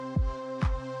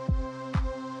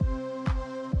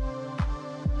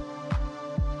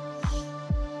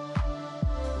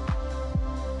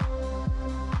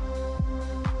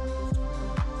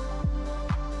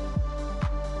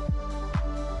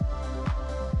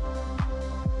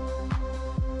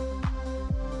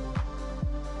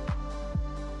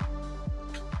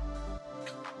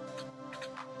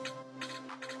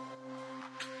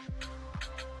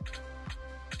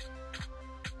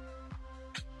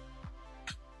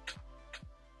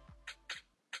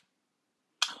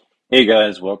Hey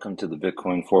guys, welcome to the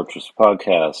Bitcoin Fortress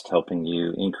podcast, helping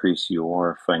you increase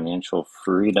your financial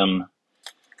freedom.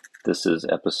 This is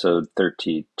episode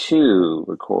 32,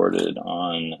 recorded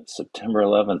on September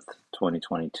 11th,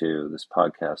 2022. This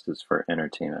podcast is for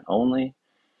entertainment only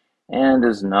and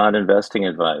is not investing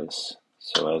advice.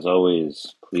 So, as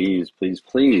always, please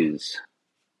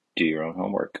do your own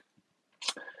homework.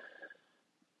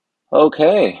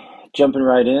 Okay, jumping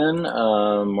right in,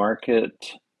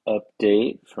 market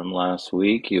update from last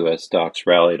week. U.S. stocks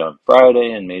rallied on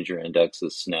Friday and major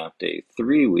indexes snapped a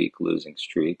 3-week losing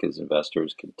streak as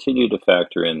investors continue to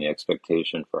factor in the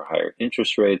expectation for higher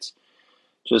interest rates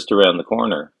just around the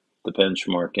corner. The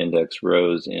benchmark index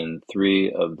rose in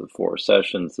 3 of the 4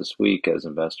 sessions this week as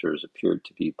investors appeared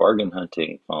to be bargain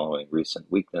hunting following recent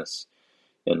weakness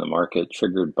in the market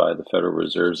triggered by the Federal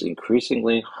Reserve's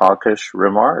increasingly hawkish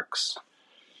remarks.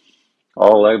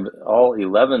 All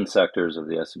 11 sectors of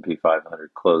the S&P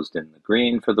 500 closed in the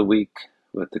green for the week,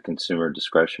 with the consumer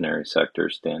discretionary sector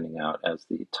standing out as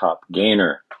the top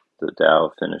gainer. The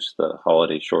Dow finished the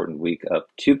holiday-shortened week up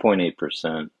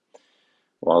 2.8%,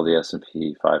 while the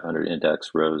S&P 500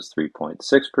 index rose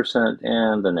 3.6%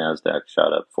 and the Nasdaq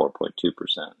shot up 4.2%.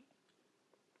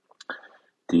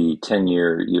 The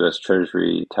 10-year U.S.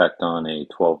 Treasury tacked on a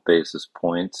 12 basis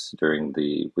points during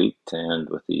the week to end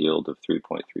with a yield of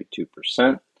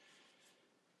 3.32%.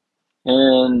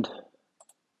 And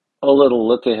a little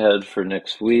look ahead for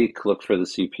next week. Look for the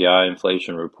CPI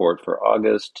inflation report for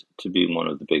August to be one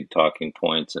of the big talking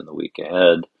points in the week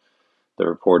ahead. The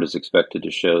report is expected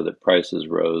to show that prices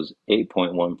rose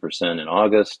 8.1% in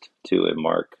August to a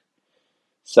mark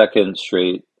second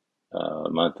straight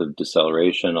month of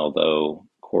deceleration, although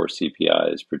core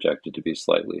CPI is projected to be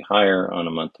slightly higher on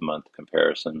a month-to-month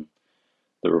comparison.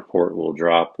 The report will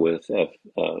drop with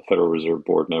Federal Reserve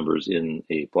Board members in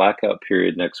a blackout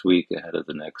period next week ahead of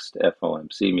the next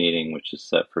FOMC meeting, which is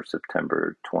set for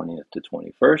September 20th to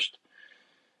 21st.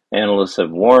 Analysts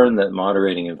have warned that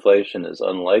moderating inflation is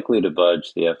unlikely to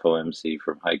budge the FOMC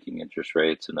from hiking interest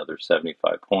rates another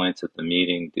 75 points at the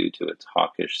meeting due to its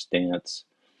hawkish stance.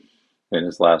 In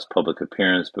his last public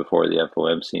appearance before the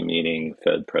FOMC meeting,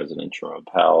 Fed President Jerome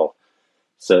Powell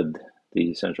said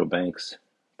the central bank's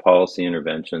policy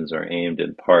interventions are aimed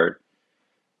in part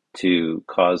to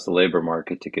cause the labor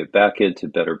market to get back into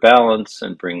better balance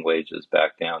and bring wages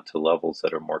back down to levels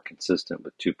that are more consistent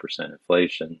with 2%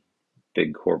 inflation.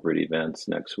 Big corporate events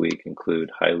next week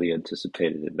include highly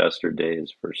anticipated investor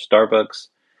days for Starbucks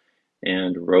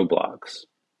and Roblox.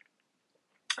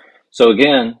 So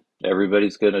again,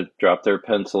 everybody's going to drop their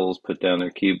pencils, put down their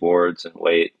keyboards, and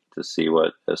wait to see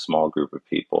what a small group of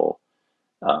people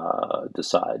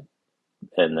decide.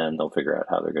 And then they'll figure out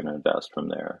how they're going to invest from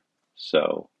there.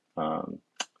 So,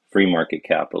 free market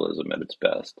capitalism at its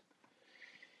best.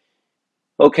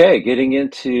 Okay, getting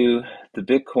into the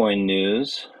Bitcoin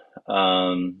news.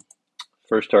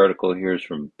 First article here is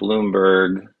from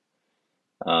Bloomberg.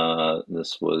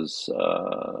 This was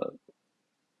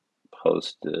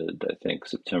posted, I think,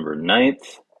 September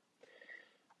 9th.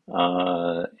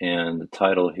 And the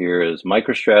title here is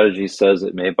MicroStrategy says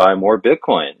it may buy more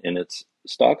Bitcoin in its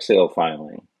stock sale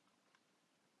filing.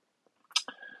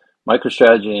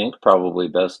 MicroStrategy Inc., probably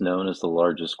best known as the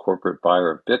largest corporate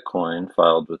buyer of Bitcoin,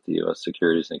 filed with the U.S.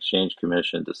 Securities and Exchange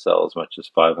Commission to sell as much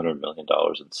as $500 million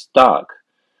in stock.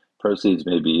 Proceeds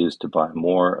may be used to buy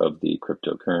more of the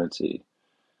cryptocurrency.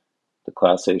 The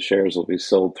Class A shares will be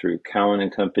sold through Cowen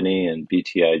and Company and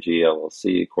BTIG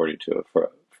LLC, according to a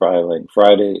filing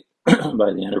Friday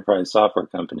by the enterprise software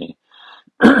company.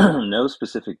 No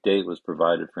specific date was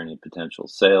provided for any potential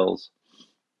sales.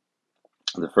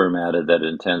 The firm added that it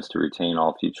intends to retain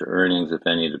all future earnings, if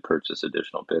any, to purchase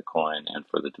additional Bitcoin and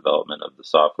for the development of the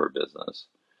software business.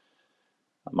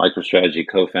 MicroStrategy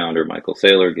co-founder Michael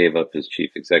Saylor gave up his chief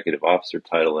executive officer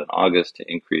title in August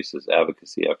to increase his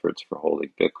advocacy efforts for holding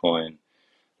Bitcoin.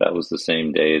 That was the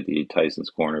same day the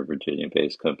Tysons Corner,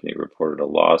 Virginia-based company reported a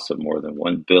loss of more than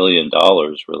 $1 billion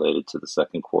related to the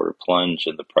second quarter plunge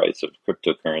in the price of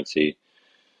cryptocurrency.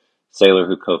 Saylor,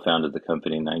 who co-founded the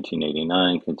company in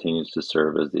 1989, continues to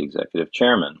serve as the executive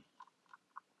chairman.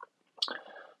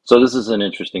 So this is an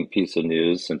interesting piece of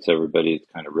news since everybody's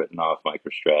kind of written off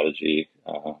MicroStrategy,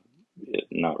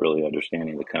 not really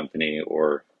understanding the company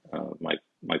or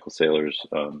Michael Saylor's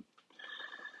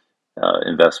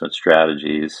investment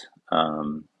strategies.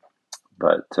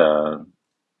 But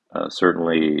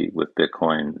certainly with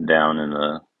Bitcoin down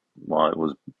it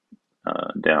was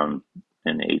down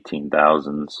in the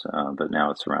 18,000s, but now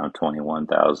it's around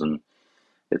 21,000.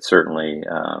 It's certainly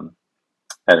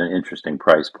at an interesting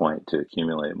price point to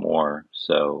accumulate more.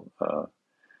 So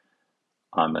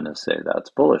I'm going to say that's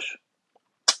bullish.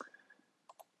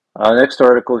 Next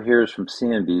article here is from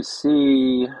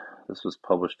CNBC. This was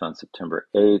published on September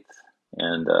 8th,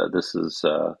 and this is,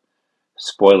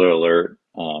 spoiler alert,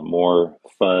 more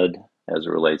FUD as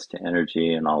it relates to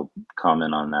energy, and I'll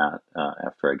comment on that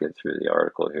after I get through the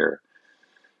article here.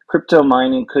 Crypto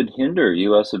mining could hinder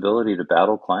U.S. ability to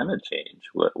battle climate change,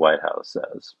 what White House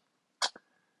says.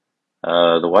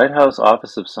 The White House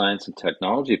Office of Science and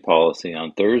Technology Policy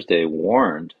on Thursday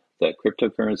warned that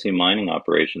cryptocurrency mining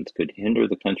operations could hinder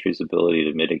the country's ability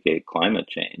to mitigate climate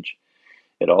change.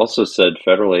 It also said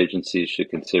federal agencies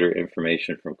should consider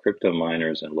information from crypto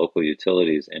miners and local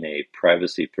utilities in a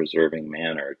privacy-preserving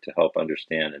manner to help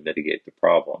understand and mitigate the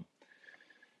problem.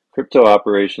 Crypto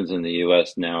operations in the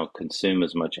U.S. now consume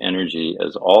as much energy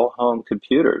as all home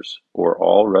computers or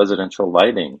all residential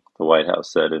lighting, the White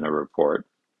House said in a report.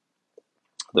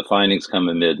 The findings come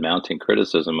amid mounting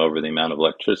criticism over the amount of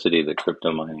electricity that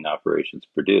crypto mining operations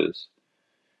produce.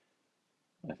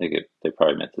 I think they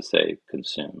probably meant to say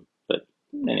consume, but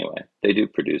anyway, they do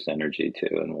produce energy too,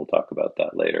 and we'll talk about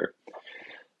that later.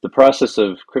 The process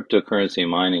of cryptocurrency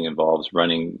mining involves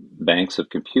running banks of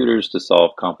computers to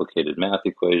solve complicated math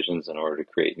equations in order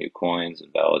to create new coins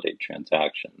and validate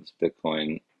transactions.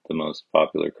 Bitcoin, the most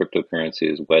popular cryptocurrency,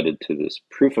 is wedded to this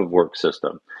proof-of-work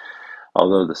system.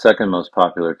 Although the second most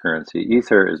popular currency,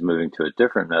 Ether, is moving to a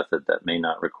different method that may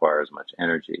not require as much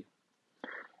energy.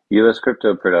 U.S.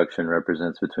 crypto production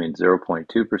represents between 0.2%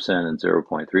 and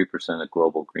 0.3% of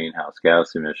global greenhouse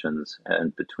gas emissions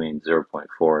and between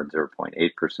 0.4 and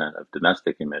 0.8% of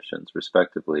domestic emissions,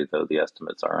 respectively, though the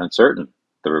estimates are uncertain,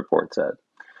 the report said.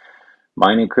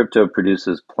 Mining crypto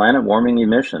produces planet-warming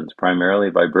emissions primarily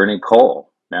by burning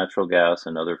coal, natural gas,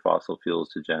 and other fossil fuels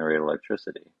to generate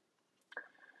electricity.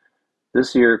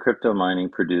 This year, crypto mining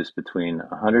produced between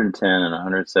 110 and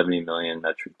 170 million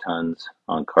metric tons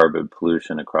on carbon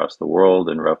pollution across the world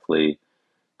and roughly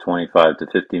 25 to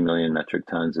 50 million metric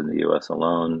tons in the U.S.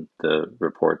 alone, the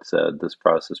report said. This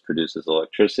process produces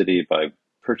electricity by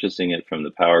purchasing it from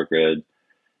the power grid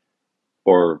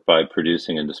or by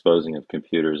producing and disposing of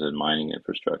computers and mining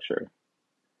infrastructure.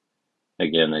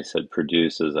 Again, they said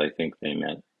produces, I think they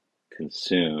meant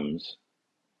consumes.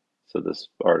 So this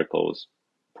article was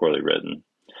poorly written.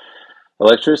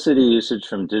 Electricity usage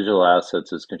from digital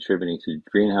assets is contributing to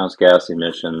greenhouse gas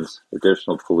emissions,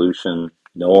 additional pollution,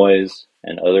 noise,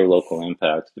 and other local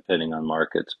impacts depending on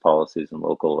markets, policies, and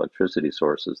local electricity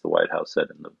sources, the White House said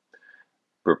in the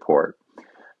report.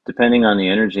 Depending on the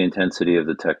energy intensity of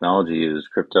the technology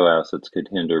used, crypto assets could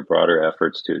hinder broader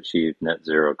efforts to achieve net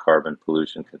zero carbon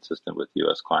pollution consistent with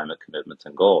U.S. climate commitments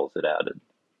and goals, it added.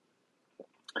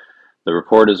 The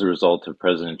report is a result of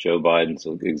President Joe Biden's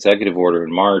executive order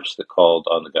in March that called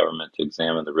on the government to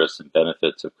examine the risks and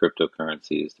benefits of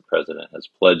cryptocurrencies. The president has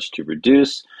pledged to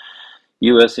reduce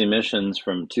U.S. emissions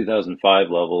from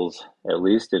 2005 levels at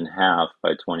least in half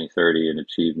by 2030 and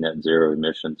achieve net zero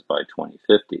emissions by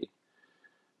 2050.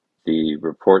 The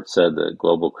report said that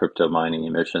global crypto mining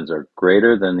emissions are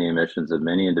greater than the emissions of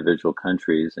many individual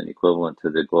countries and equivalent to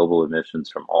the global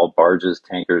emissions from all barges,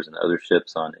 tankers, and other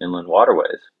ships on inland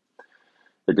waterways.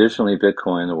 Additionally,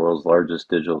 Bitcoin, the world's largest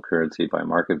digital currency by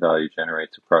market value,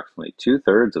 generates approximately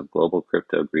two-thirds of global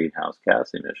crypto greenhouse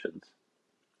gas emissions.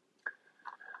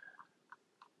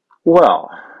 Well,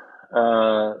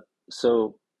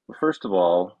 so first of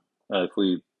all, if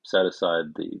we set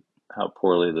aside how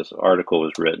poorly this article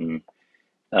was written,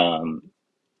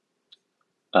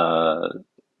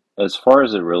 as far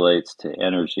as it relates to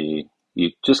energy, you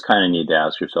just kind of need to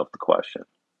ask yourself the question,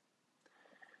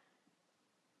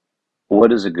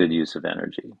 what is a good use of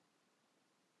energy?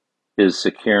 Is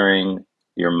securing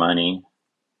your money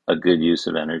a good use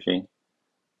of energy?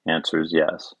 Answer is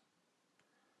yes.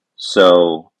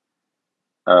 So,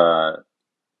 does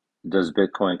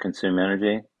Bitcoin consume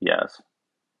energy? Yes.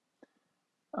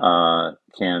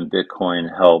 Can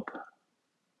Bitcoin help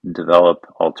develop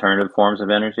alternative forms of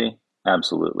energy?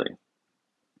 Absolutely.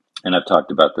 And I've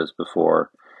talked about this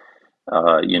before,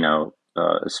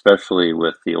 especially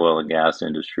with the oil and gas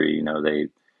industry, a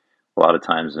lot of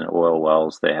times in oil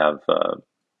wells, they have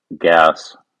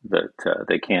gas that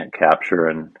they can't capture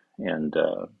and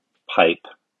pipe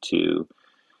to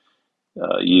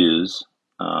use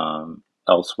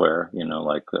elsewhere,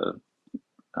 like the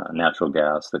natural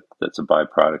gas that's a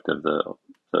byproduct of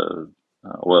the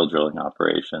oil drilling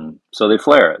operation. So they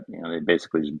flare it. They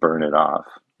basically just burn it off,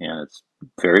 and it's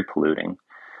very polluting.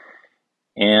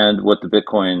 And what the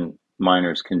Bitcoin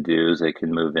miners can do is they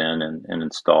can move in and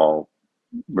install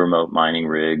remote mining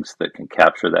rigs that can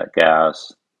capture that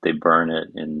gas. They burn it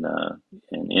in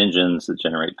engines that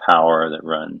generate power that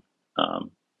run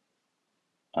um,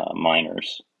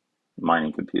 miners,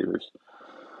 mining computers.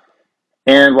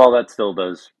 And while that still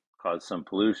does cause some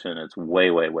pollution, it's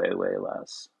way, way, way, way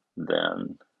less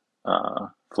than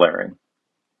flaring.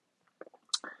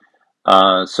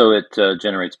 So it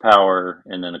generates power,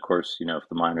 and then of course, if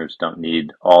the miners don't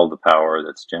need all the power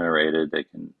that's generated, they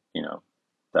can,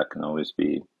 that can always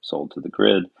be sold to the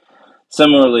grid.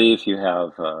 Similarly, if you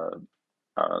have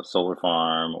a solar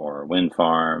farm or a wind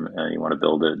farm and you want to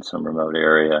build it in some remote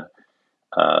area,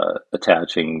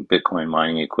 attaching Bitcoin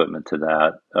mining equipment to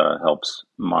that helps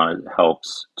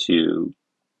to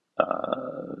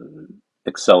uh,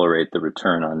 accelerate the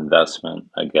return on investment,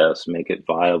 I guess, make it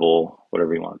viable,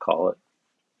 whatever you want to call it.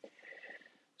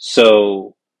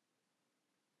 So,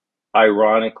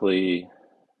 ironically,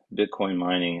 Bitcoin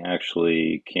mining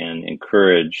actually can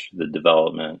encourage the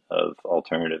development of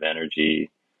alternative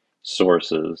energy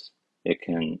sources.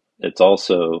 It's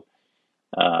also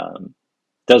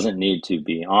doesn't need to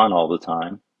be on all the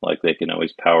time. Like they can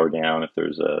always power down if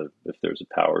there's a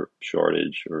power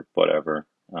shortage or whatever,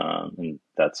 and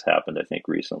that's happened I think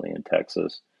recently in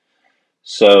Texas.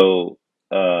 So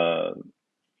to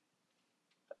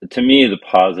me, the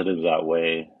positives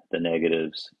outweigh the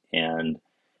negatives, and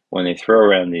when they throw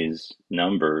around these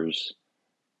numbers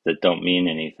that don't mean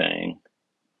anything,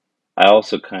 I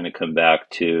also kind of come back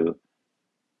to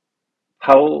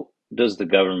how does the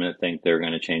government think they're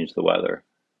going to change the weather?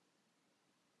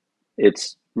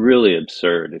 It's really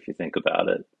absurd if you think about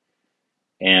it.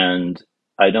 And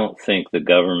I don't think the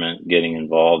government getting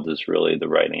involved is really the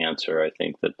right answer. I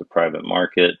think that the private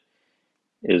market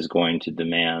is going to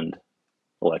demand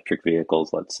electric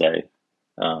vehicles, let's say.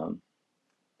 Um,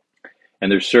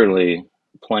 and there's certainly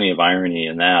plenty of irony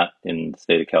in that in the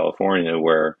state of California,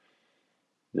 where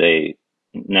they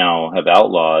now have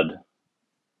outlawed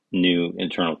new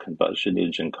internal combustion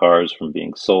engine cars from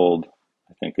being sold,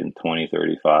 I think in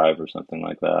 2035 or something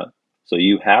like that. So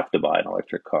you have to buy an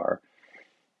electric car.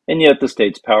 And yet the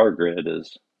state's power grid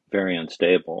is very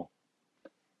unstable.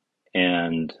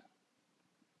 And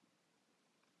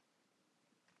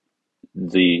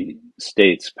the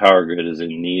state's power grid is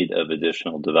in need of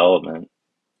additional development.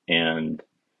 And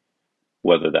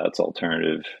whether that's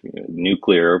alternative,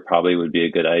 nuclear probably would be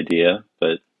a good idea,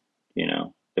 but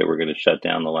they were going to shut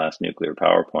down the last nuclear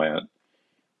power plant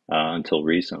until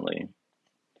recently,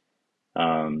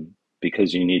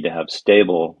 because you need to have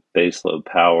stable baseload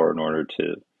power in order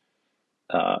to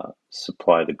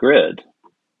supply the grid.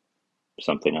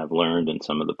 Something I've learned in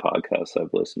some of the podcasts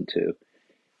I've listened to,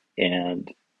 and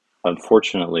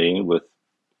unfortunately, with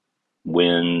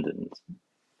wind and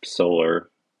solar,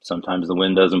 sometimes the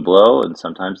wind doesn't blow and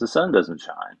sometimes the sun doesn't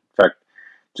shine. In fact,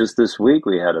 just this week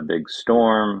we had a big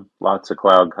storm, lots of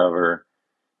cloud cover,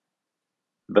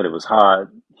 but it was hot,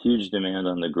 huge demand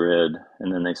on the grid,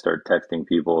 and then they start texting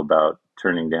people about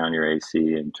turning down your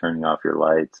AC and turning off your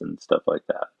lights and stuff like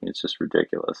that. It's just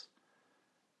ridiculous.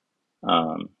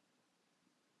 Um,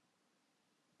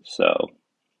 so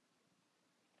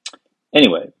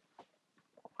anyway,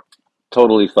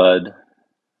 totally FUD.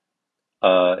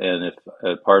 And if,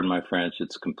 pardon my French,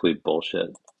 it's complete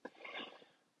bullshit.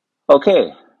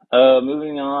 Okay,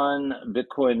 moving on,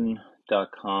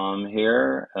 Bitcoin.com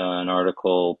here, an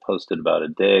article posted about a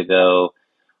day ago.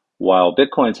 While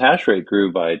Bitcoin's hash rate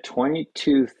grew by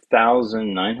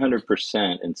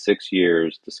 22,900% in 6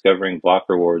 years, discovering block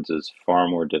rewards is far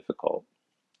more difficult.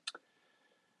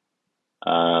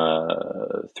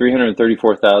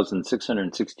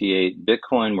 334,668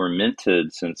 Bitcoin were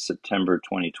minted since September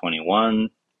 2021.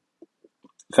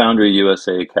 Foundry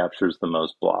USA captures the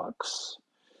most blocks.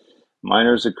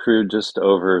 Miners accrued just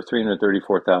over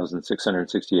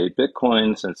 334,668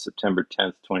 Bitcoin since September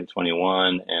 10th,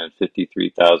 2021, and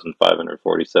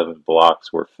 53,547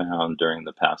 blocks were found during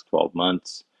the past 12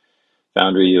 months.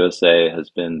 Foundry USA has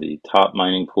been the top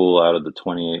mining pool out of the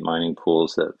 28 mining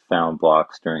pools that found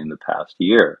blocks during the past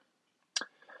year.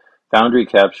 Foundry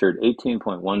captured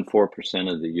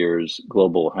 18.14% of the year's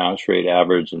global hash rate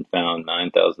average and found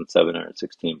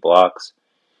 9,716 blocks.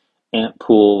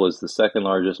 Antpool was the second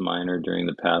largest miner during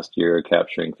the past year,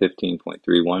 capturing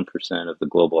 15.31% of the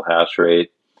global hash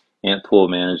rate. Antpool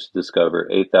managed to discover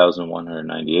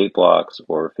 8,198 blocks,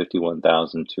 or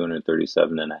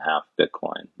 51,237.5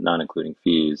 Bitcoin, not including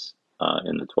fees,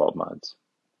 in the 12 months.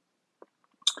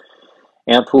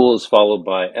 Antpool is followed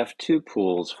by F2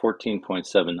 Pool's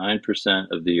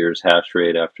 14.79% of the year's hash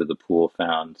rate after the pool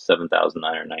found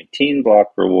 7,919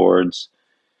 block rewards.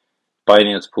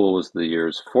 Binance Pool was the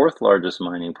year's fourth largest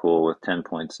mining pool with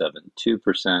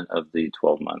 10.72% of the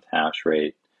 12-month hash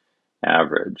rate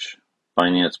average.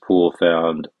 Binance Pool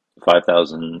found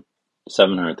 5,000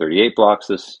 738 blocks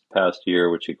this past year,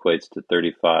 which equates to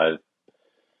 35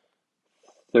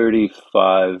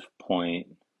 point,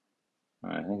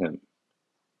 I think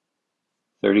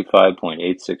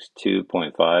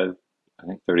 35.862.5, I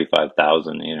think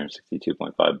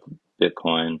 35,862.5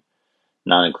 Bitcoin,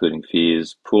 not including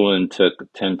fees. Poolin took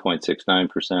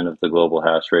 10.69% of the global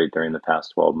hash rate during the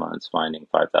past 12 months, finding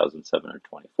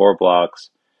 5,724 blocks.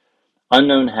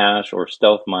 Unknown hash or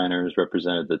stealth miners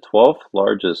represented the 12th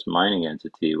largest mining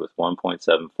entity with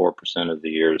 1.74% of the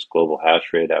year's global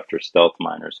hash rate after stealth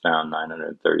miners found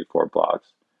 934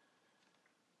 blocks.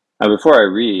 Now, before I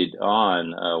read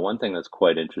on, one thing that's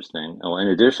quite interesting, well, in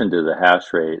addition to the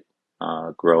hash rate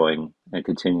growing and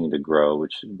continuing to grow,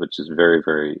 which is very,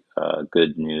 very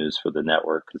good news for the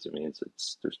network because it means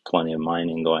there's plenty of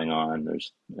mining going on.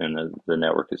 And the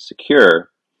network is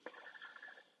secure.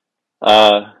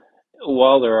 Uh,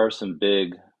 while there are some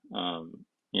big, um,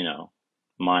 you know,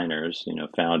 miners,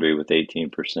 Foundry with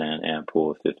 18%, Ampool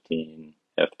with 15,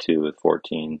 F2 with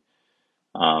 14.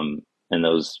 And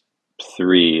those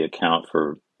three account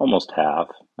for almost half,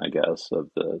 I guess, of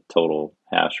the total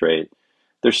hash rate.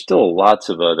 There's still lots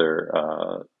of other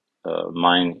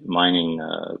mining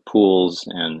pools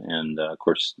and of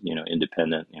course,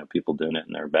 independent, people doing it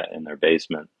in their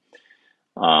basement.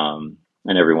 And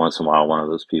every once in a while, one of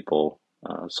those people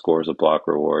scores a block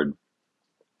reward.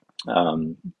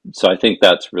 Um, so I think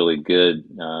that's really good,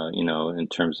 in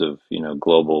terms of,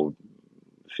 global,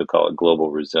 if you call it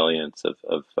global resilience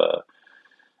of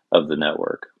the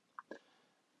network.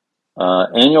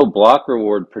 Annual block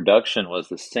reward production was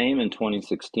the same in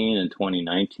 2016 and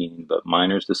 2019, but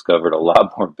miners discovered a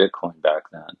lot more Bitcoin back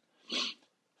then.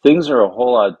 Things are a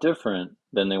whole lot different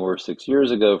than they were 6 years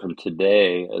ago from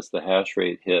today, as the hash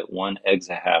rate hit 1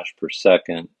 exahash per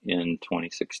second in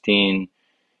 2016.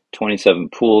 27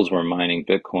 pools were mining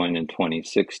Bitcoin in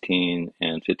 2016,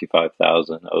 and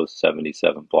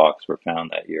 55,077 blocks were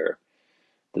found that year.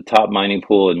 The top mining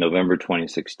pool in November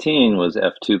 2016 was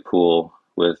F2 Pool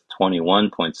with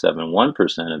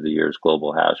 21.71% of the year's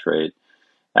global hash rate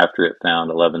after it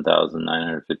found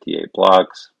 11,958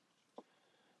 blocks.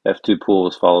 F2 Pool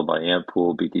was followed by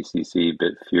Ampool, BTCC,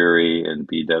 Bitfury, and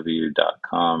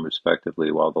BW.com,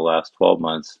 respectively, while the last 12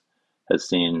 months has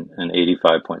seen an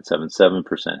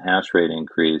 85.77% hash rate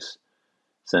increase.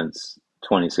 Since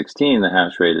 2016, the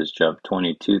hash rate has jumped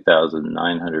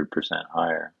 22,900%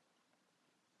 higher.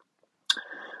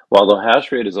 While the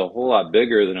hash rate is a whole lot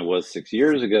bigger than it was 6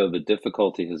 years ago, the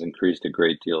difficulty has increased a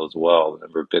great deal as well. The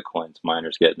number of Bitcoins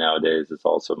miners get nowadays is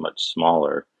also much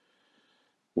smaller.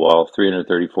 While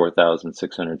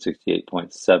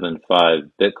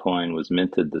 334,668.75 Bitcoin was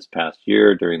minted this past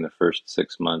year, during the first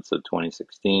 6 months of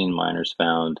 2016, miners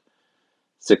found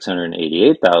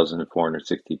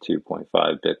 688,462.5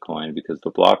 Bitcoin because the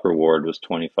block reward was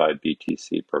 25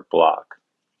 BTC per block.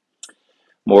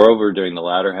 Moreover, during the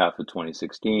latter half of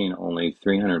 2016, only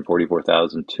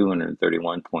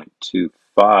 344,231.25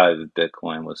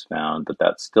 Bitcoin was found, but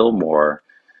that's still more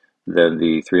than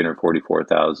the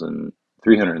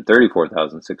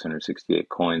 334,668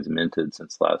 coins minted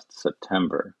since last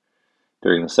September.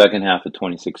 During the second half of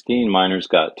 2016, miners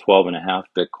got 12.5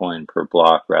 Bitcoin per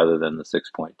block rather than the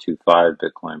 6.25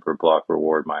 Bitcoin per block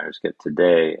reward miners get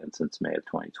today and since May of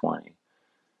 2020.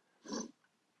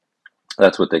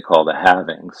 That's what they call the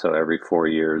halving. So every 4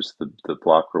 years, the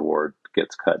block reward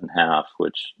gets cut in half,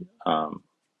 which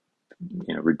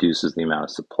reduces the amount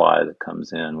of supply that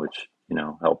comes in, which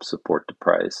helps support the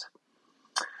price.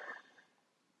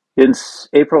 In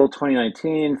April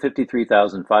 2019,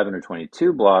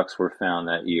 53,522 blocks were found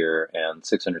that year, and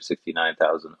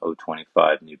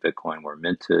 669,025 new Bitcoin were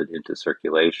minted into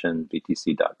circulation.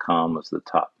 BTC.com was the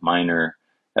top miner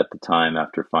at the time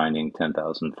after finding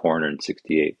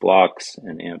 10,468 blocks,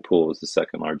 and Antpool was the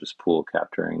second largest pool,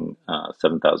 capturing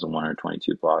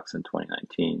 7,122 blocks in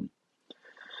 2019.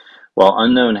 While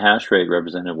unknown hash rate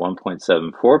represented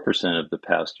 1.74% of the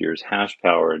past year's hash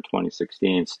power in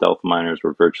 2016, stealth miners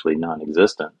were virtually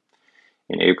non-existent.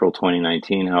 In April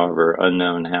 2019, however,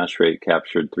 unknown hash rate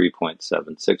captured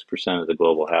 3.76% of the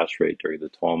global hash rate during the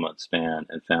 12-month span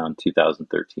and found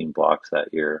 2,013 blocks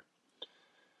that year.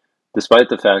 Despite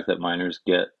the fact that miners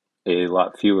get a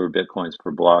lot fewer Bitcoins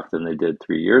per block than they did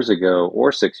 3 years ago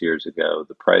or 6 years ago,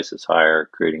 the price is higher,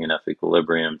 creating enough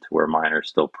equilibrium to where miners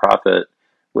still profit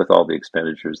with all the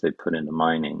expenditures they put into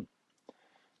mining.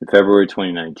 In February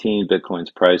 2019,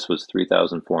 Bitcoin's price was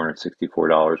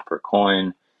 $3,464 per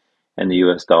coin, and the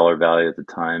US dollar value at the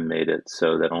time made it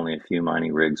so that only a few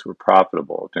mining rigs were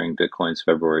profitable. During Bitcoin's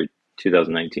February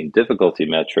 2019 difficulty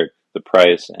metric, the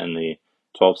price and the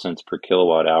 12 cents per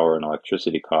kilowatt hour in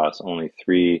electricity costs, only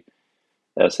 3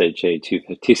 SHA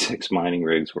 256 mining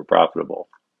rigs were profitable.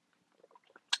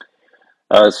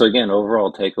 So again,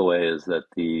 overall takeaway is that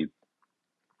the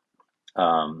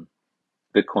um,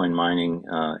 Bitcoin mining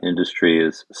industry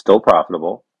is still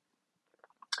profitable,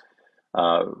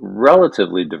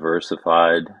 relatively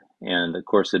diversified, and of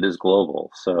course it is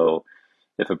global. So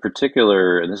if a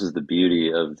particular, and this is the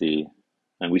beauty of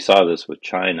and we saw this with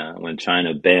China, when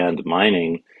China banned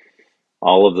mining,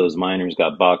 all of those miners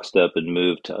got boxed up and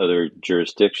moved to other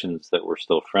jurisdictions that were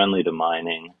still friendly to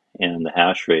mining, and the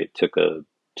hash rate took a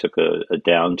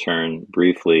downturn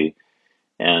briefly,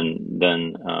 and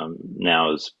then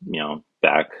now is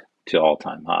back to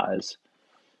all-time highs.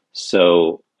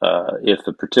 So if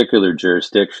a particular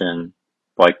jurisdiction,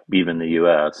 like even the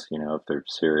U.S., if they're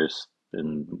serious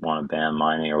and want to ban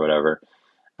mining or whatever,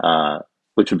 uh,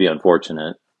 which would be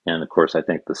unfortunate. And of course, I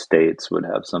think the states would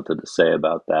have something to say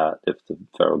about that if the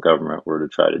federal government were to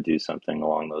try to do something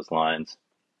along those lines,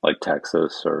 like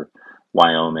Texas or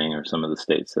Wyoming or some of the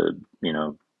states that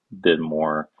have, been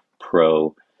more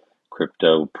pro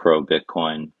crypto, pro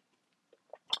Bitcoin.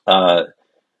 Uh,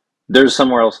 there's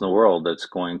somewhere else in the world that's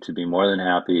going to be more than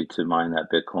happy to mine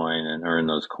that Bitcoin and earn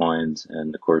those coins.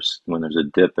 And of course, when there's a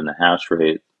dip in the hash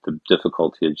rate, the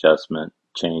difficulty adjustment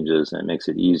changes and it makes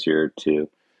it easier to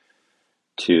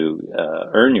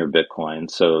earn your Bitcoin.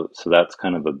 So that's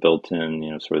kind of a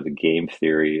built-in, sort of the game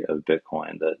theory of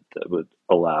Bitcoin that would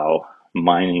allow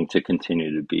mining to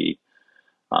continue to be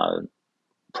uh,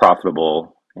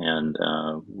 profitable and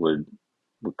would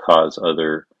cause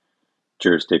other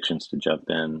jurisdictions to jump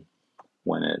in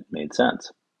when it made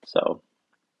sense. So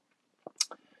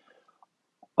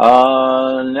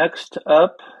next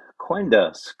up,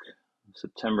 CoinDesk,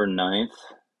 September 9th.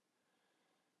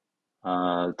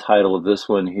 Title of this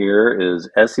one here is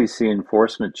SEC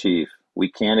Enforcement Chief.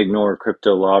 We can't ignore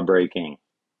crypto law breaking.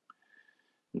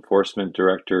 Enforcement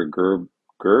Director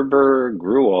Gerber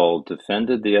Gruel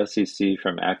defended the SEC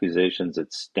from accusations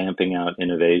it's stamping out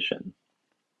innovation.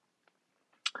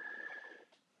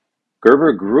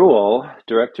 Gerber Gruel,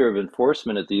 Director of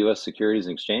Enforcement at the U.S. Securities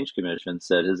and Exchange Commission,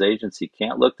 said his agency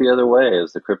can't look the other way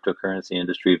as the cryptocurrency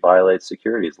industry violates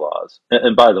securities laws.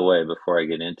 And by the way, before I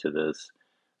get into this,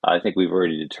 I think we've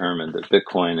already determined that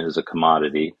Bitcoin is a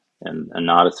commodity and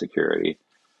not a security.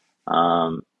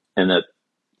 And that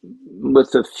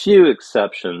with a few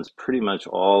exceptions, pretty much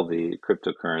all the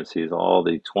cryptocurrencies, all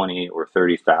the 20 or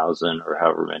 30,000 or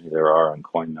however many there are on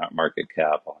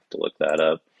CoinMarketCap, I'll have to look that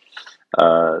up.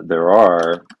 There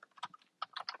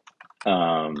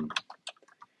um,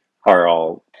 are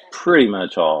all pretty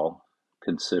much all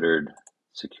considered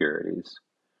securities.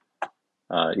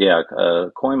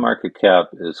 CoinMarketCap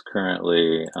is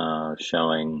currently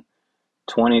showing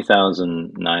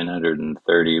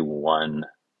 20,931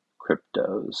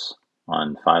 cryptos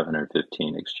on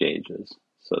 515 exchanges.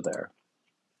 So there.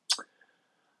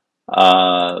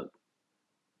 Uh,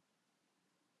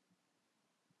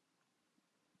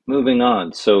 Moving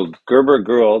on. So Gerber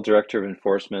Gruel, Director of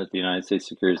Enforcement at the United States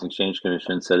Securities and Exchange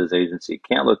Commission, said his agency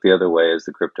can't look the other way as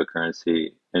the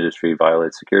cryptocurrency industry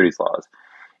violates securities laws.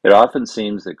 It often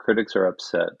seems that critics are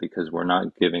upset because we're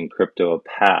not giving crypto a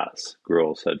pass,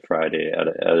 Gruel said Friday at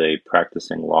a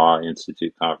Practicing Law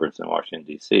Institute conference in Washington,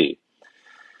 D.C.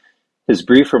 His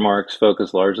brief remarks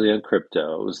focused largely on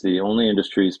crypto. It was the only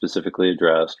industry specifically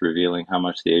addressed, revealing how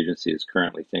much the agency is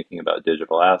currently thinking about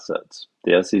digital assets.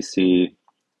 The SEC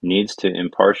needs to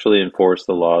impartially enforce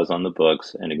the laws on the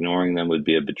books, and ignoring them would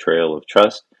be a betrayal of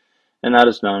trust, and that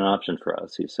is not an option for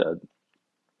us, he said.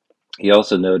 He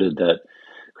also noted that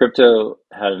crypto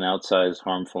had an outsized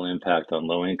harmful impact on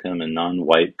low-income and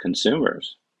non-white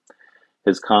consumers.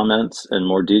 His comments and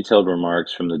more detailed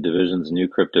remarks from the division's new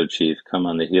crypto chief come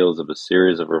on the heels of a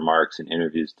series of remarks and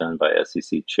interviews done by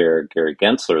SEC Chair Gary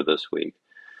Gensler this week.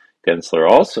 Gensler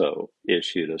also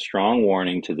issued a strong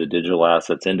warning to the digital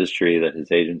assets industry that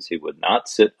his agency would not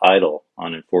sit idle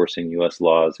on enforcing U.S.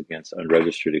 laws against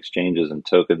unregistered exchanges and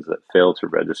tokens that fail to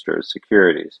register as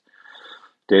securities.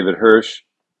 David Hirsch,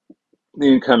 the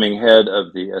incoming head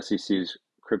of the SEC's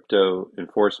crypto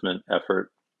enforcement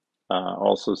effort,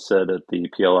 also said at the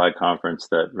PLI conference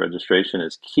that registration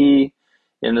is key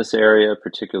in this area,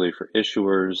 particularly for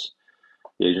issuers.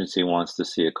 The agency wants to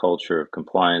see a culture of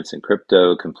compliance in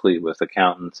crypto, complete with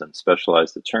accountants and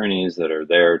specialized attorneys that are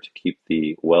there to keep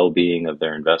the well-being of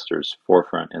their investors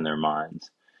forefront in their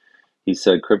minds. He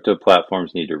said crypto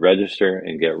platforms need to register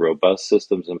and get robust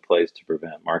systems in place to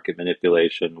prevent market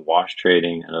manipulation, wash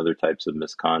trading, and other types of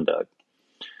misconduct.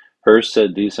 Hirsch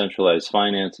said decentralized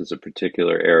finance is a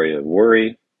particular area of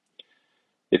worry.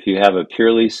 If you have a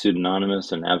purely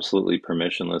pseudonymous and absolutely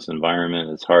permissionless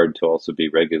environment, it's hard to also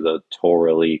be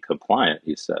regulatorily compliant,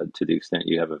 he said. To the extent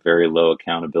you have a very low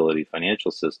accountability financial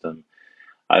system,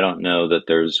 I don't know that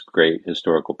there's great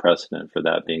historical precedent for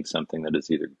that being something that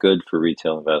is either good for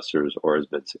retail investors or has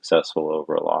been successful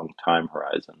over a long time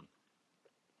horizon.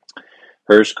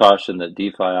 Hirsch cautioned that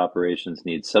DeFi operations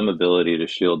need some ability to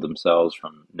shield themselves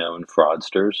from known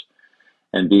fraudsters,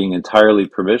 and being entirely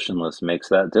permissionless makes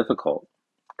that difficult.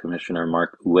 Commissioner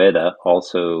Mark Ueda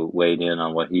also weighed in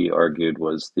on what he argued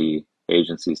was the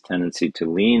agency's tendency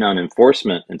to lean on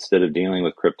enforcement instead of dealing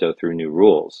with crypto through new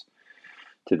rules.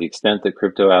 To the extent that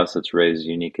crypto assets raise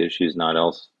unique issues not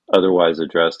otherwise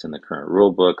addressed in the current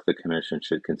rulebook, the Commission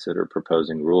should consider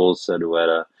proposing rules, said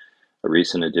Ueda, a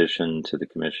recent addition to the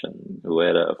Commission.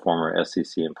 Ueda, a former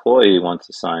SEC employee once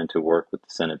assigned to work with the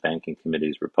Senate Banking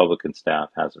Committee's Republican staff,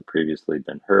 hasn't previously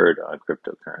been heard on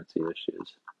cryptocurrency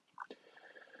issues.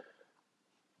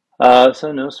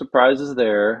 So no surprises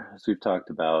there, as we've talked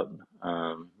about.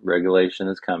 Regulation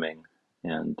is coming,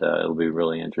 and it'll be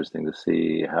really interesting to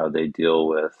see how they deal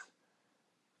with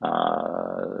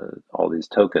all these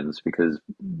tokens, because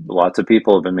lots of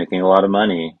people have been making a lot of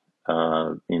money,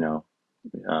 uh,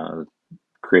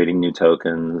 creating new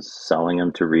tokens, selling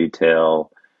them to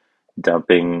retail,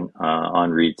 dumping on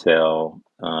retail.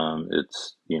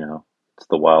 It's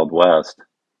the Wild West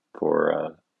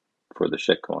for the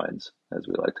shitcoins, as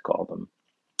we like to call them.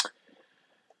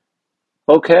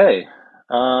 Okay,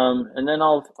 and then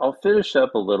I'll finish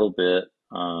up a little bit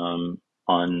on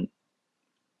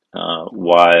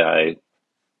why I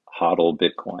hodl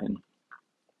Bitcoin,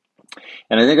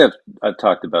 and I think I've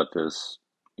talked about this,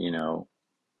 you know,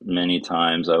 many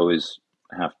times. I always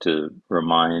have to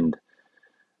remind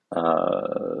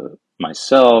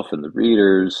myself and the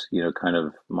readers, kind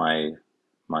of my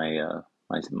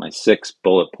 6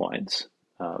 bullet points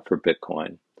for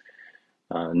Bitcoin.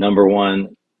 Number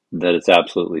one, that it's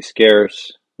absolutely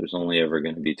scarce. There's only ever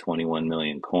going to be 21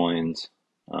 million coins.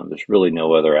 There's really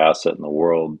no other asset in the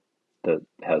world that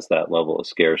has that level of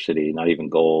scarcity, not even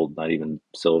gold, not even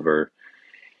silver,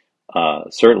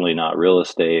 certainly not real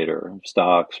estate or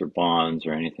stocks or bonds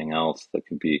or anything else that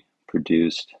could be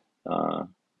produced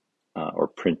or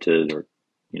printed or,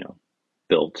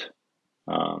 built.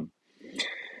 Um,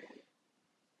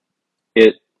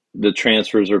 It the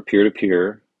transfers are peer to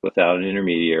peer without an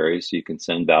intermediary, so you can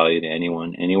send value to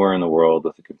anyone anywhere in the world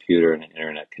with a computer and an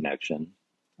internet connection.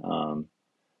 Um,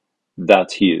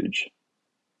 that's huge.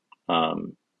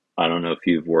 Um, I don't know if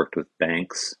you've worked with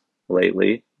banks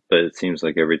lately, but it seems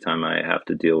like every time I have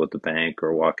to deal with the bank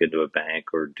or walk into a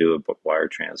bank or do a wire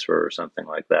transfer or something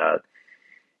like that,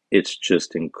 it's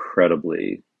just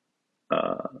incredibly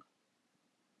uh,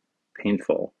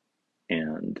 painful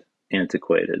and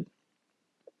antiquated.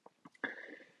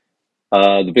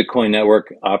 The Bitcoin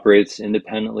network operates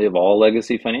independently of all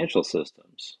legacy financial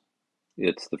systems.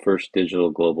 It's the first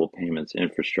digital global payments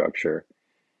infrastructure.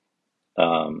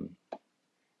 Um,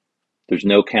 there's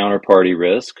no counterparty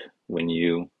risk when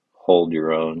you hold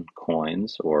your own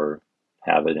coins or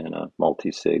have it in a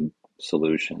multi-sig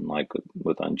solution like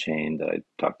with Unchained that I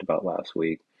talked about last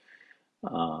week.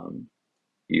 Um,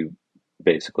 you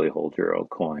basically hold your own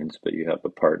coins, but you have a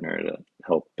partner to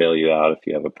help bail you out if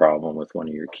you have a problem with one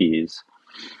of your keys.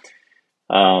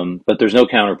 But there's no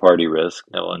counterparty risk.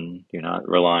 You're not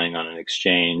relying on an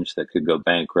exchange that could go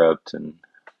bankrupt and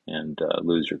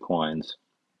lose your coins.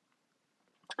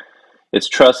 It's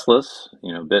trustless.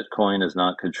 Bitcoin is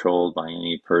not controlled by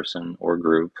any person or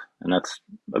group, and that's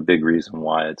a big reason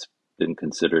why it's been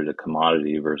considered a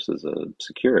commodity versus a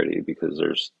security, because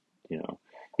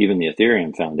even the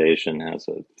Ethereum Foundation has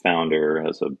a founder,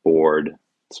 has a board.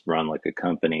 It's run like a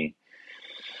company.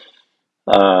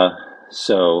 Uh,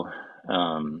 so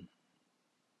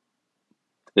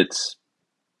it's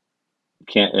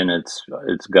can't and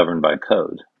it's governed by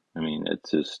code. I mean,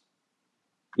 it's just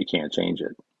you can't change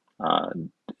it. Uh,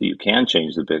 you can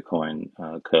change the Bitcoin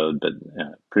code, but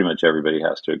pretty much everybody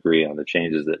has to agree on the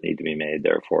changes that need to be made.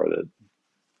 Therefore, that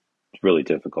it's really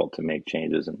difficult to make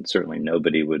changes, and certainly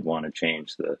nobody would want to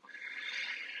change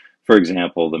for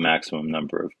example, the maximum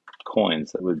number of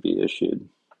coins that would be issued.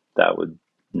 That would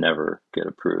never get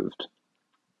approved.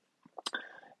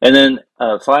 And then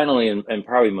finally, and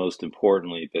probably most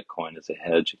importantly, Bitcoin is a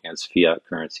hedge against fiat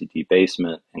currency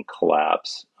debasement and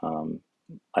collapse.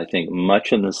 I think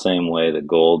much in the same way that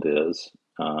gold is.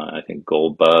 I think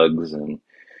gold bugs and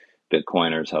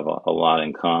Bitcoiners have a lot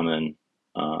in common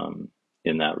um,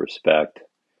 in that respect.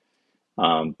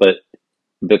 But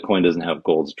Bitcoin doesn't have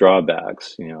gold's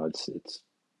drawbacks. You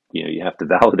have to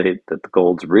validate that the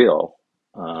gold's real.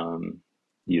 Um,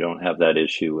 You don't have that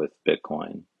issue with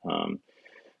Bitcoin.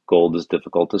 Gold is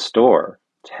difficult to store.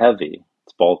 It's heavy.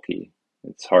 It's bulky.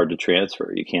 It's hard to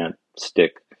transfer. You can't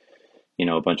stick,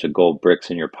 a bunch of gold bricks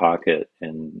in your pocket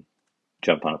and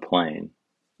jump on a plane,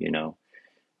 you know.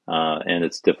 And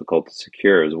it's difficult to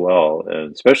secure as well,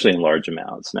 especially in large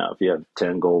amounts. Now, if you have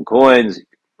 10 gold coins,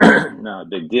 not a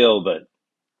big deal, but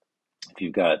if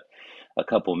you've got a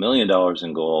couple $1 million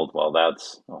in gold, well,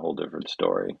 that's a whole different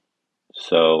story.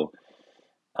 So,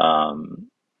 um,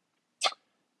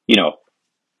 you know,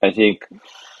 I think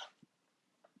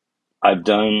I've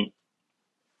done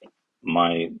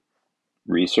my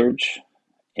research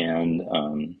and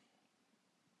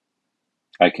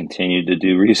I continue to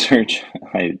do research.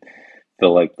 I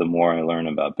feel like the more I learn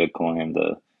about Bitcoin,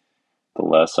 the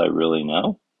less I really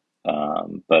know.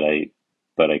 But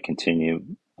I continue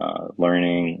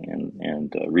learning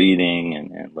and reading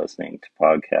and listening to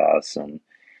podcasts and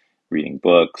reading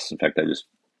books. In fact, I just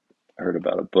heard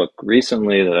about a book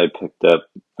recently that I picked up.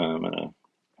 I'm gonna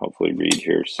hopefully read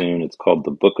here soon. It's called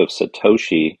The Book of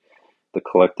Satoshi: The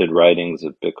Collected Writings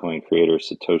of Bitcoin Creator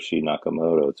Satoshi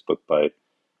Nakamoto. It's a book by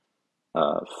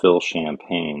Phil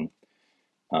Champagne.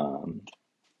 Um,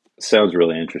 Sounds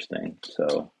really interesting.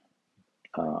 So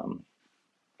um,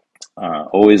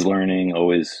 always learning,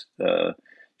 always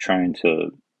trying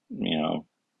to, you know,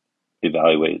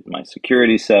 evaluate my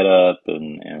security setup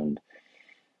and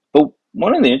but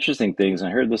one of the interesting things, and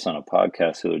I heard this on a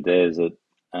podcast the other day, is that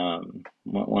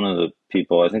one of the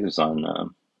people, I think it was on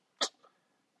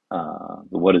the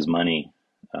What Is Money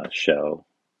show,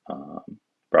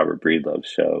 Robert Breedlove's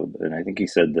show, and I think he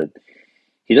said that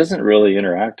he doesn't really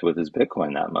interact with his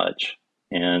Bitcoin that much.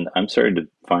 And I'm starting to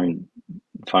find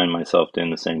myself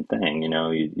doing the same thing.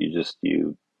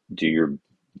 You do your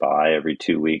buy every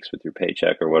 2 weeks with your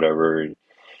paycheck or whatever,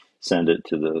 send it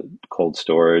to the cold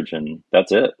storage, and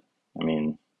that's it. I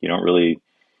mean, you don't really,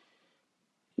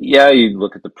 yeah, you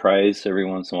look at the price every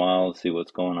once in a while, see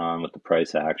what's going on with the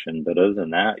price action, but other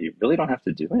than that, you really don't have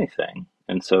to do anything.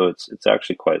 And so it's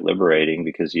actually quite liberating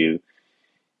because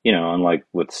unlike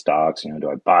with stocks, do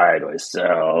I buy, do I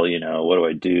sell, what do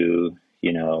I do,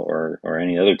 or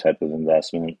any other type of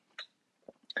investment,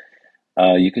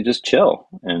 you can just chill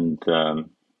and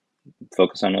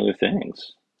focus on other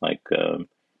things like, I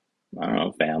don't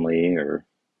know, family or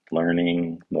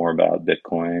learning more about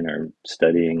Bitcoin or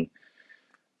studying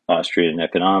Austrian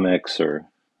economics or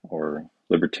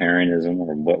libertarianism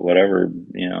or whatever,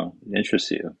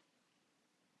 interests you.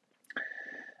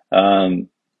 Um,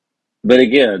 but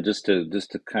again, just to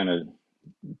kind of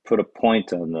put a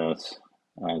point on this,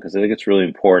 because I think it's really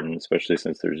important, especially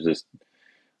since there's just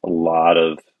a lot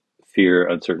of fear,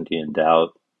 uncertainty, and doubt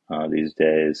these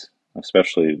days,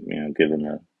 especially given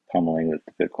the pummeling that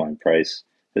the Bitcoin price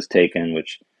has taken,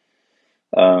 which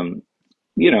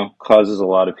causes a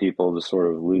lot of people to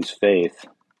sort of lose faith.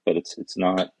 But it's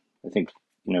not. I think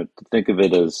to think of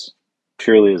it as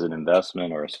purely as an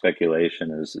investment or a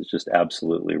speculation is just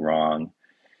absolutely wrong.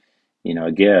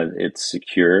 Again, it's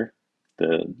secure.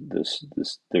 There's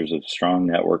a strong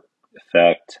network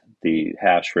effect. The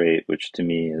hash rate, which to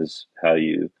me is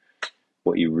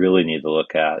what you really need to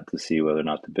look at to see whether or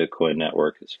not the Bitcoin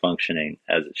network is functioning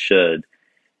as it should,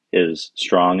 is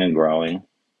strong and growing,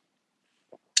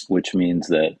 which means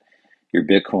that your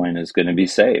Bitcoin is going to be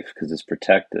safe because it's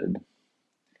protected.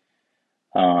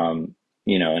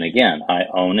 And again, I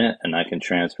own it and I can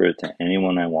transfer it to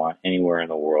anyone I want anywhere in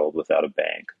the world without a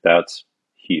bank. That's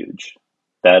huge.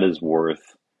 That is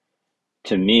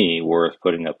to me, worth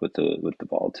putting up with the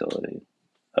volatility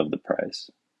of the price.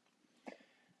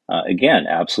 Again,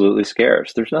 absolutely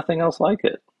scarce. There's nothing else like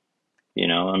it.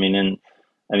 I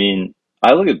mean,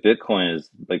 I look at Bitcoin as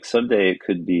like someday it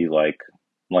could be like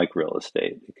real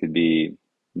estate. It could be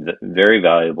very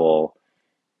valuable,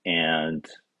 and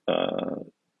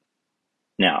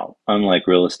now, unlike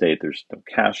real estate, there's no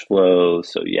cash flow.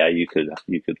 So yeah, you could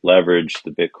leverage the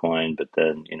Bitcoin, but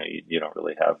then you don't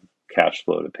really have cash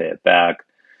flow to pay it back.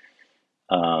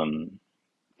 Um,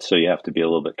 so you have to be a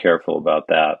little bit careful about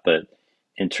that. But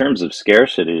in terms of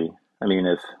scarcity, I mean,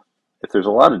 if there's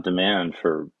a lot of demand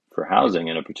for housing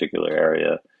in a particular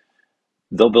area,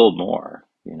 they'll build more.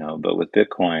 But with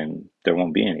Bitcoin, there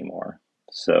won't be any more.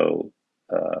 So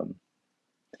um,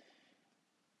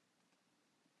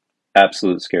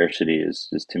 absolute scarcity is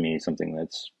to me something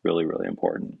that's really, really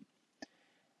important.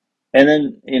 And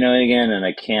then, again, and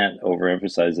I can't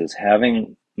overemphasize this,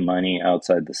 having money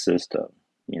outside the system,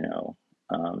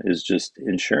 is just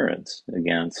insurance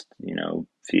against,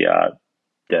 fiat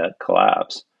debt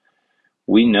collapse.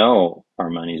 We know our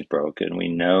money's broken. We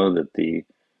know that the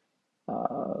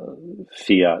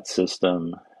fiat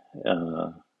system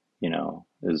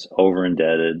is over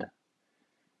indebted.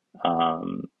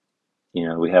 Um,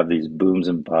 we have these booms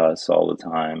and busts all the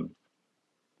time.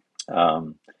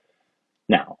 Um,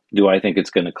 Now, do I think it's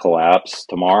going to collapse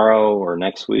tomorrow or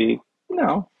next week?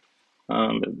 No.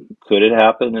 Um, could it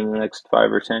happen in the next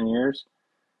 5 or 10 years?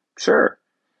 Sure.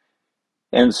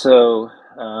 And so,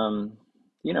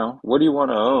 what do you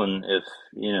want to own if,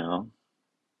 you know,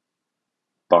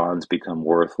 bonds become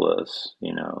worthless,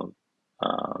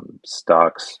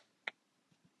 stocks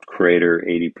crater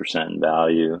 80% in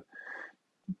value,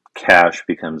 cash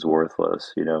becomes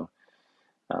worthless,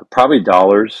 probably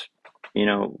dollars,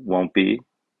 won't be,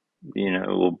 it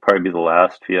will probably be the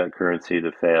last fiat currency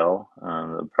to fail.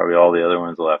 Probably all the other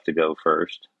ones will have to go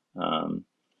first.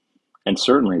 And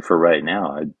certainly for right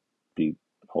now, I'd be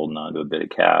holding on to a bit of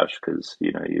cash because,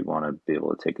 you want to be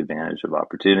able to take advantage of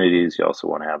opportunities. You also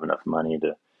want to have enough money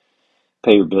to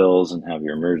pay your bills and have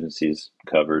your emergencies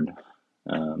covered.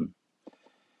 Um,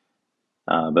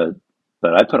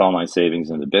 but I put all my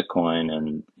savings into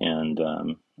Bitcoin, and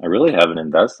I really haven't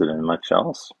invested in much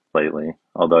else lately.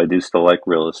 Although I do still like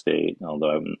real estate,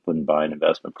 although I wouldn't buy an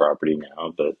investment property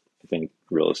now. But I think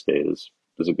real estate is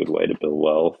a good way to build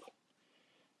wealth,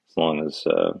 as long as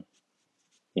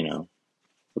you know,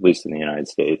 at least in the United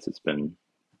States, it's been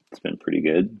pretty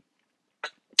good.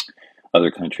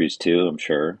 Other countries too, I'm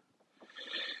sure.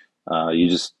 You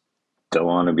just don't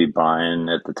want to be buying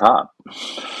at the top,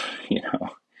 you know.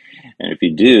 And if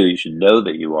you do, you should know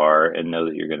that you are and know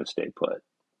that you're going to stay put.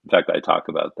 In fact, I talk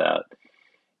about that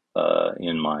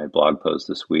in my blog post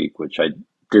this week, which I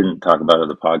didn't talk about on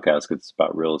the podcast because it's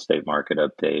about real estate market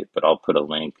update, but I'll put a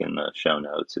link in the show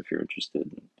notes if you're interested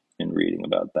in reading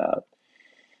about that.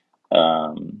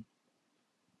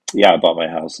 Yeah, I bought my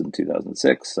house in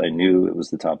 2006. I knew it was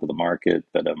the top of the market,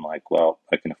 but I'm like, well,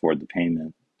 I can afford the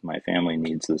payment. My family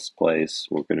needs this place.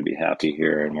 We're going to be happy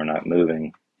here and we're not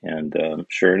moving. And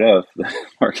sure enough, the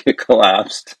market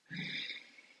collapsed.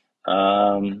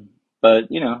 Um, but,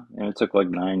 and it took like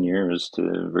 9 years to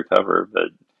recover.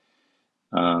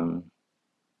 But, um,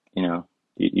 you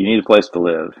need a place to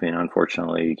live.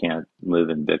 Unfortunately, you can't live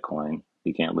in Bitcoin.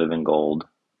 You can't live in gold.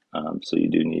 So you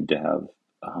do need to have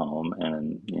a home.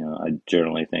 And, I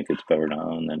generally think it's better to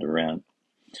own than to rent.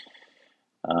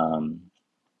 Um,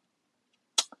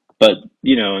 but,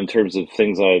 in terms of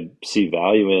things I see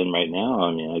value in right now,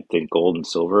 I mean, I think gold and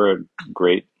silver are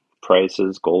great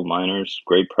prices, gold miners,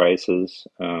 great prices.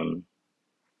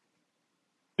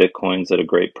 Bitcoin's at a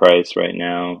great price right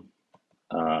now.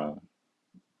 Uh,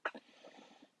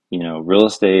 real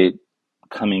estate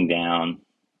coming down.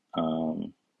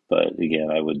 Um, but again,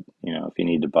 I would, if you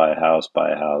need to buy a house,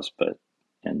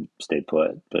 and stay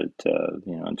put. But,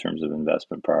 in terms of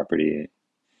investment property,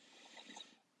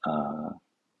 uh,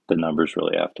 the numbers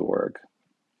really have to work.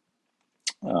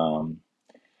 Um,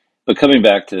 but coming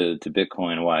back to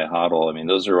Bitcoin, why HODL, I mean,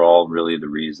 those are all really the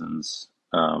reasons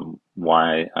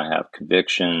why I have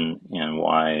conviction and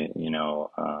why,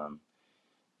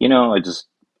 I just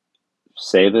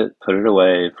save it, put it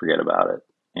away, forget about it.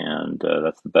 And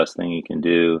that's the best thing you can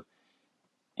do.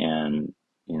 And,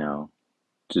 you know,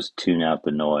 just tune out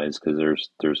the noise because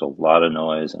there's a lot of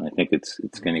noise, and I think it's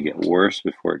going to get worse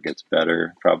before it gets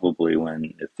better. Probably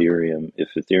when if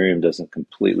Ethereum doesn't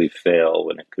completely fail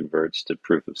when it converts to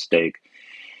proof of stake,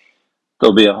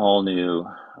 there'll be a whole new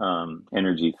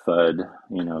energy FUD.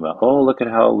 About, oh, look at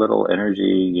how little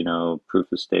energy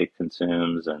proof of stake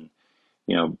consumes, and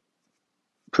you know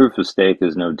proof of stake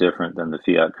is no different than the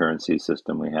fiat currency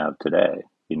system we have today.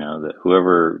 That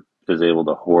whoever is able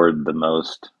to hoard the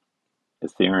most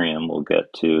Ethereum will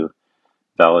get to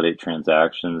validate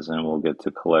transactions and will get to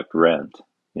collect rent,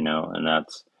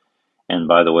 and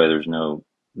by the way, there's no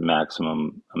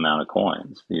maximum amount of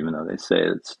coins, even though they say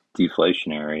it's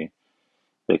deflationary,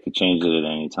 they could change it at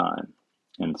any time.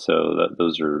 And so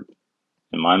those are,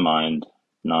 in my mind,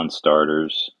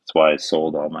 non-starters. That's why I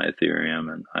sold all my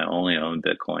Ethereum and I only own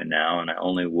Bitcoin now, and I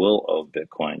only will own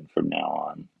Bitcoin from now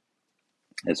on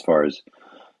as far as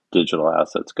digital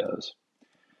assets goes.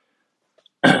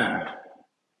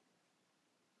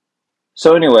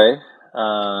 So anyway,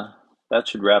 that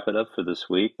should wrap it up for this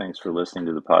week. Thanks for listening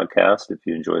to the podcast. If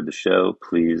you enjoyed the show,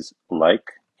 please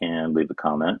like and leave a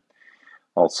comment.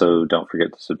 Also, don't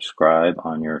forget to subscribe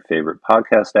on your favorite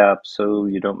podcast app so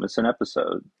you don't miss an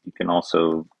episode. You can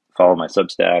also follow my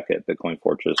Substack at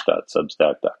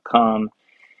bitcoinfortress.substack.com.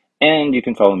 And you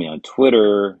can follow me on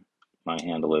Twitter. My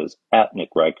handle is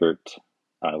 @NickReichert.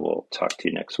 I will talk to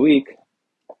you next week.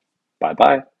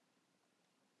 Bye-bye.